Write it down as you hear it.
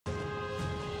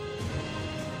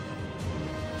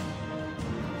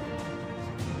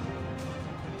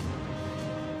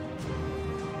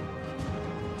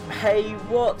Hey,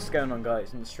 what's going on,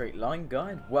 guys? I'm the TheStraightLineGuy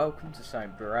and welcome to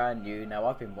something brand new. Now,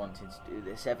 I've been wanting to do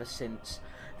this ever since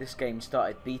this game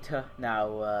started beta.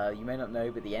 Now, you may not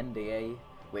know, but the NDA,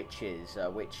 if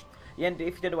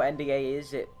you don't know what NDA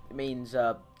is, it means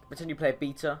pretend you play a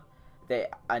beta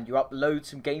and you upload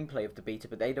some gameplay of the beta,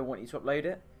 but they don't want you to upload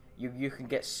it. You can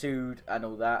get sued and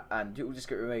all that, and it will just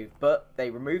get removed. But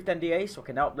they removed NDA, so I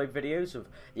can now upload videos of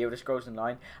The Elder Scrolls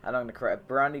Online, and I'm going to create a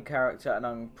brand new character, and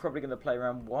I'm probably going to play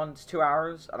around 1 to 2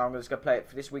 hours, and I'm just going to play it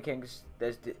for this weekend, because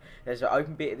there's an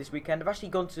open beta this weekend. I've actually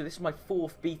gone to, this is my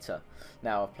 4th beta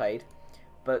now I've played,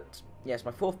 but yeah, it's my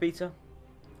 4th beta,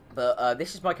 but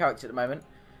this is my character at the moment.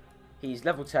 He's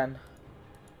level 10,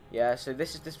 yeah, so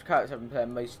this character I've been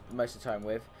playing most of the time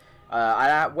with.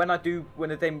 When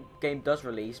the game does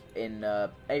release in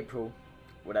April,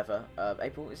 whatever,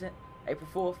 April is it? April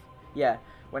 4th? Yeah,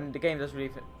 when the game does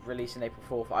release in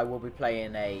April 4th, I will be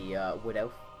playing a Wood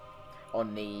Elf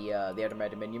on the Elder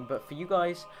Dominion. But for you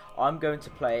guys, I'm going to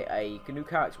play a new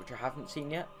character which I haven't seen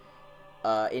yet,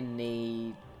 in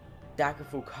the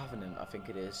Daggerfall Covenant, I think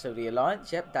it is. So the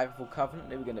Alliance, yep, Daggerfall Covenant.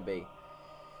 Who are we going to be?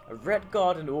 A Red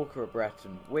Guard and Orca of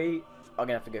Breton. We are going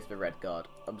to have to go for the Red Guard.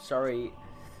 I'm sorry.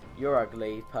 You're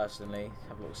ugly, personally.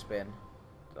 Have a little spin.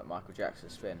 That Michael Jackson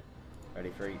spin. Ready,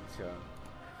 3, 2.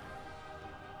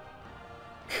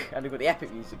 And we've got the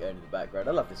epic music going in the background.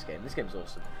 I love this game. This game's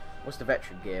awesome. What's the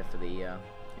veteran gear for the,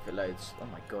 if it loads? Oh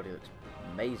my god, it looks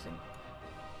amazing.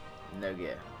 No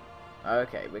gear.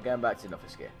 Okay, we're going back to the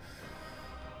office gear.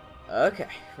 Okay,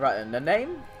 right then. The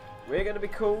name, we're going to be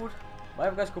called, my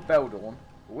other guy's called Beldorn.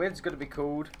 Weir's going to be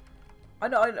called,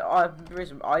 I've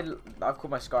called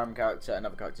my Skyrim character,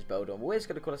 another character's Beldorn. We're just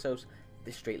going to call ourselves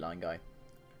TheStraightLineGuy.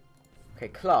 Okay,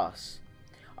 class.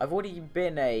 I've already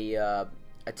been a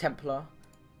Templar.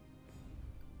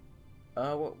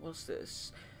 What's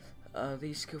this?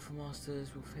 These skillful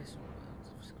masters will face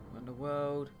around the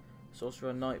world.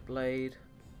 Sorcerer, Nightblade.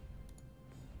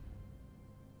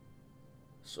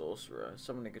 Sorcerer,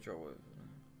 someone control with.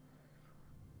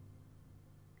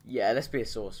 Yeah, let's be a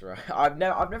sorcerer. I've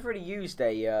never really used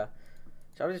a.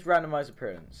 So I'll just randomize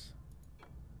appearance.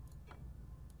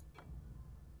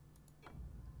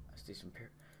 Let's do some.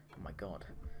 Oh my god.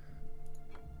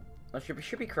 I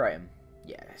should be create him.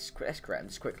 Yeah, let's create him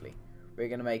just quickly. We're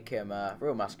gonna make him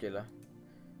real muscular.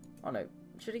 Oh no,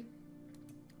 should he?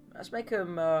 Let's make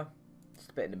him just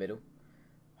a bit in the middle.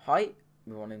 Height,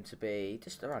 we want him to be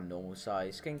just around normal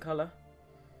size. Skin color.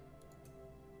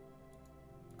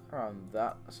 Around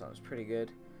that sounds pretty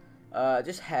good.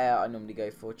 Just hair, I normally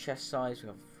go for. Chest size, we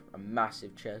have a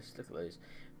massive chest. Look at those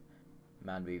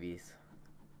man boobies.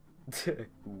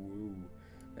 Ooh,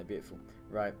 they're beautiful.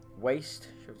 Right, waist.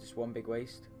 Should have just one big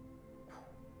waist.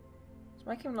 Let's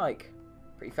make him like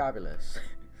pretty fabulous.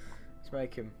 Let's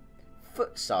make him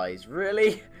foot size.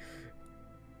 Really?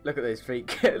 Look at those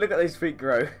feet. Look at those feet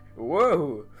grow.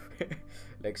 Whoa.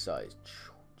 Leg size.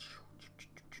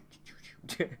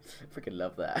 Freaking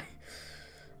love that.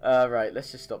 Right,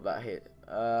 let's just stop that here.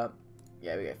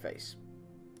 Yeah, we go face.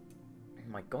 Oh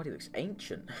my god, he looks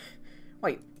ancient.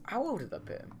 Wait, how old did I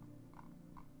put him?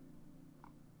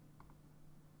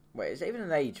 Wait, is it even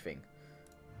an age thing?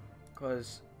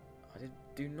 Because I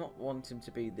do not want him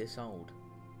to be this old.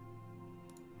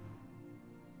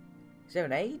 Is there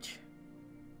an age?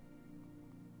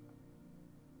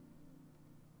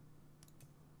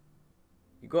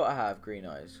 You gotta have green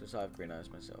eyes, because I have green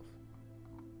eyes myself.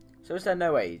 So is there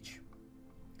no age?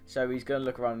 So he's gonna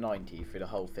look around 90 through the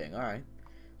whole thing. Alright.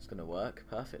 It's gonna work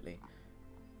perfectly.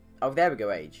 Oh, there we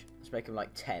go, age. Let's make him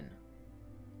like 10.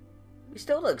 He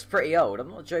still looks pretty old, I'm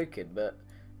not joking, but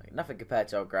like, nothing compared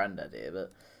to our granddad here,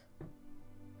 but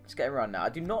let's get him around now. I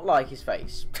do not like his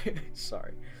face.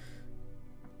 Sorry.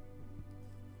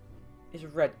 He's a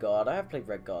red guard. I have played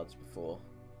red guards before.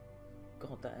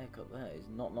 God, that haircut there is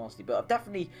not nasty, but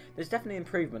there's definitely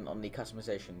improvement on the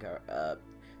customization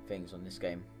things on this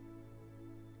game.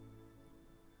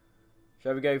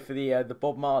 Shall we go for the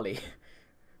Bob Marley?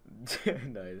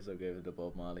 No, let's not go for the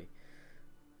Bob Marley.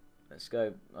 Let's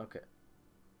go. Okay.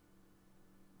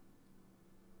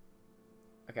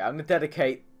 Okay, I'm gonna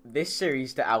dedicate this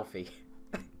series to Alfie.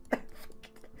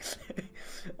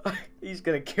 He's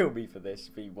gonna kill me for this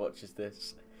if he watches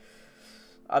this.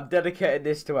 I'm dedicating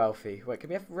this to Alfie. Wait, can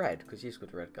we have red? Because he's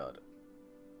got a red card.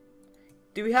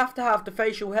 Do we have to have the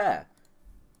facial hair?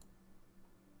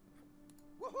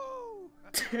 Woohoo!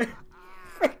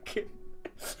 Freaking.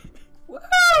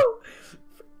 Woohoo!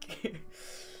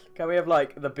 Can we have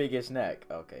like the biggest neck?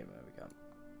 Okay, there we go.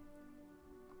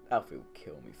 Alfie will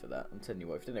kill me for that. I'm telling you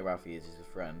what, if you don't know who Alfie is, he's a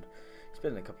friend. He's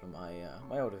been in a couple of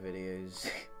my older videos.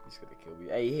 He's gonna kill me.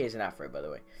 Hey, here's an afro, by the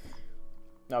way.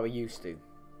 No, we used to.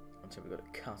 Until we got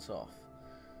it cut off.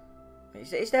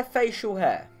 Is there facial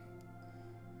hair?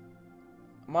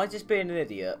 Am I just being an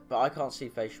idiot? But I can't see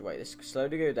facial. Wait, let's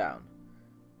slowly go down.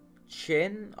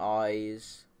 Chin,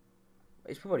 eyes.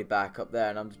 It's probably back up there,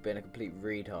 and I'm just being a complete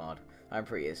retard. I'm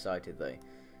pretty excited though.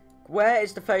 Where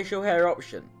is the facial hair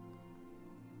option?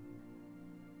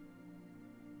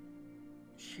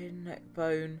 Chin, neck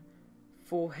bone,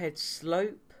 forehead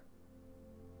slope.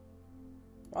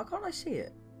 Why can't I see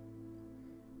it?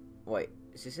 Wait,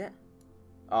 is this it?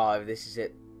 Oh, this is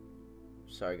it.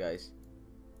 Sorry, guys.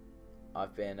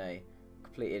 I've been a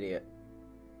complete idiot.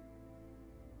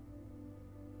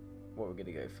 What are we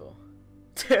gonna go for?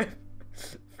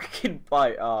 Freaking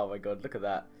bite! Oh my god, look at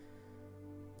that.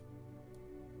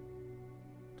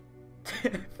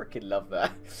 Freaking love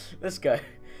that. Let's go.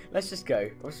 Let's just go.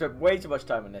 I've spent way too much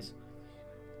time on this.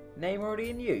 Name already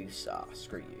in use? Ah,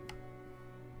 screw you.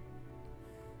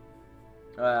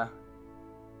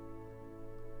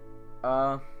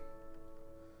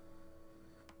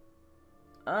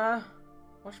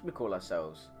 What should we call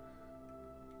ourselves?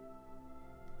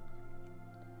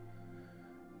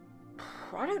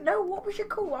 I don't know what we should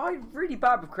call. I'm really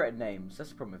bad with creating names. That's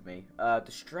the problem with me. The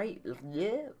straight,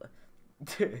 yeah.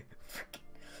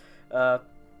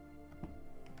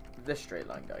 The straight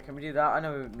line guy. Can we do that? I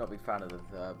know I'm not a big fan of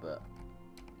the but.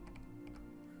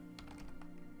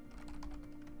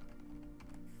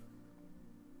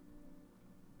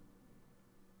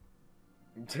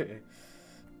 Yeah,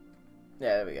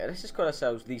 there we go. Let's just call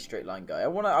ourselves the Straight Line Guy.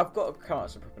 I've got to come up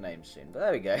with some proper names soon. But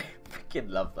there we go. Freaking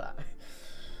love that.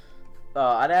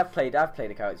 And I've played a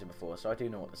character before, so I do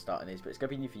know what the starting is. But it's gonna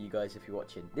be new for you guys if you're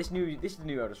watching. This is the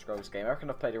new Elder Scrolls game. I reckon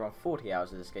I've played around 40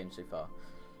 hours of this game so far.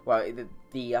 Well, I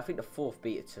think the fourth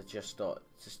beta to just start.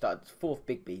 Fourth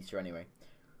big beta anyway.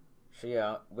 So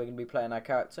yeah, we're gonna be playing our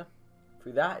character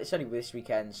through that. It's only this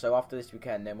weekend, so after this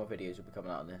weekend, no more videos will be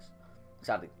coming out on this.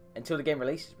 Sadly, until the game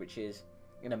releases, which is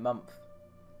in a month.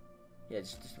 Yeah,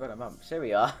 just about a month. So here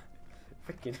we are.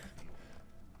 Freaking.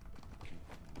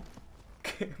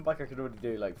 Like I can already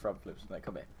do like front flips. Like,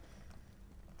 come here.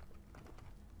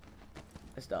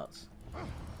 Let's dance.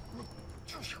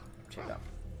 Check that.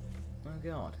 Oh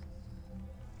god.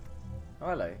 Oh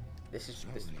hello. This is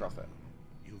Prophet.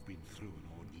 You've been through an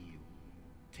ordeal.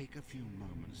 Take a few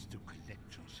moments to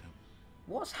collect yourself.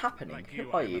 What's happening? Like Who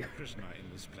are you? I'm a prisoner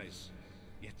in this place,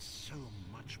 yet so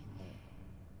much more.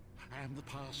 I am the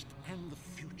past and the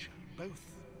future,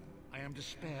 both. I am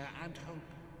despair and hope.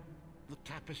 The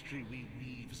tapestry we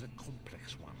weave is a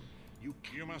complex one. You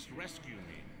must rescue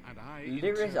me, and I...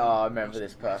 Oh, I remember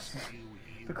this person.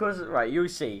 Because, right, you'll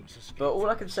see. But all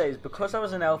I can say is, because I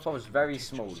was an elf, I was very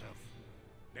small.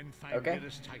 Okay?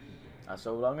 That's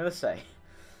all I'm going to say.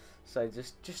 So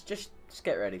just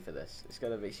get ready for this. It's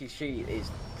going to be... She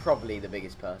is probably the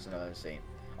biggest person I've ever seen.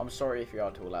 I'm sorry if you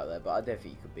are tall out there, but I don't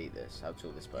think you could beat this, how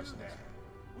tall this person is.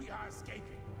 We are escaping.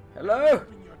 Hello?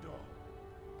 Open your door.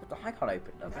 What the heck? I can't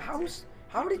open it.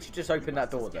 How did you just open that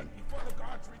door then?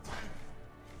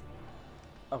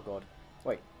 Oh god.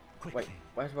 Wait. Quickly, Wait.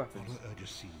 Where's weapons? follow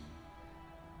urgency.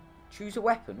 Choose a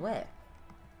weapon. Where?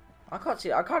 I can't see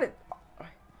it. I can't...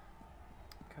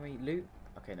 Can we loot?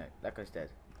 Okay, no. That guy's dead.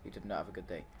 He did not have a good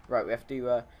day. Right, we have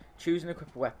to choose and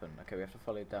equip a weapon. Okay, we have to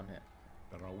follow down here.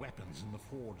 There are weapons in the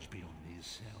forge beyond these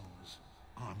cells.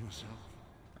 Arm yourself.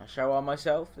 I shall arm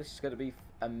myself. This is going to be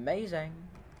amazing.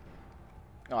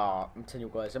 Ah, I'm telling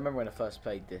you guys. I remember when I first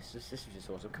played this. This was just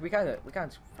awesome. We can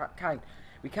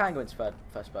go into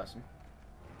first person.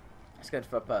 Let's go into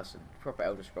third person. Proper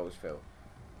Elder Scrolls feel.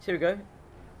 So here we go.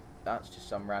 That's just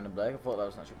some random bloke. I thought that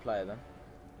was an actual player then.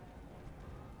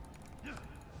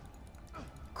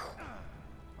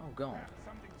 Oh god.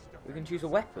 We can choose a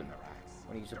weapon.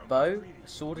 We can use a bow, a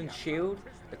sword and shield,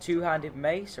 a two-handed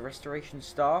mace, a restoration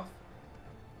staff,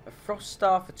 a frost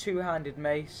staff, a two-handed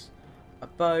mace, a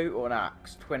bow or an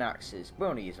axe, twin axes. We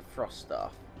only use a frost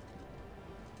staff.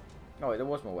 Oh wait, there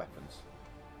was more weapons.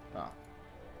 Ah.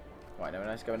 Right, now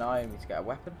let's go and I need to get a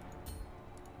weapon.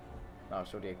 No,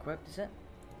 it's already equipped, is it?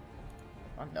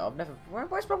 I don't know, I've never...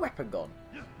 Where's my weapon gone?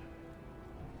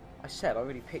 I said I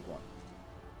already picked one.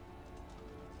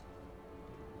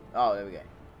 Oh, there we go.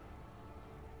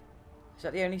 Is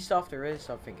that the only staff there is?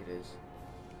 I think it is.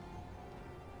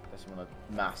 That's one a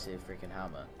massive freaking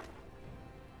hammer.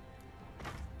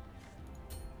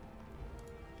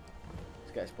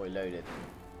 Let's get this boy loaded.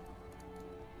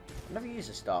 I've never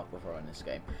used a staff before in this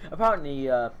game. Apparently,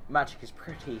 magic is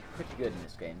pretty good in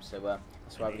this game, so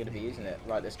that's why we're going to be using it.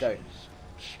 Right, let's go.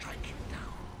 strike him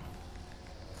down.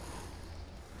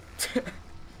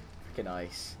 Freaking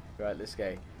nice. Right, let's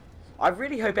go. I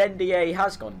really hope NDA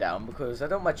has gone down because I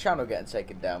don't want my channel getting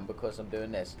taken down because I'm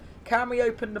doing this. Can we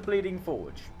open the Bleeding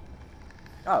Forge?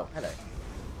 Oh, hello.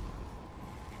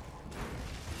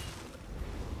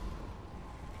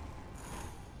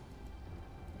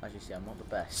 As you see, I'm not the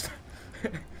best.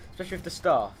 Especially with the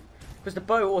staff. Because the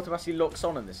bow automatically locks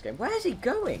on in this game. Where is he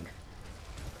going?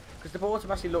 Because the bow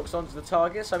automatically locks onto the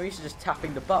target, so I'm used to just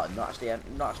tapping the button, not actually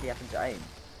having to aim.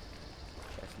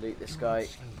 Let's loot this guy.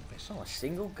 Oh, a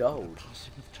single gold.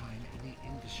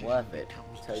 Worth it.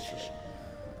 Totally.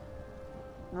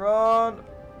 Run!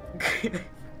 Look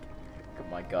at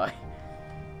my guy.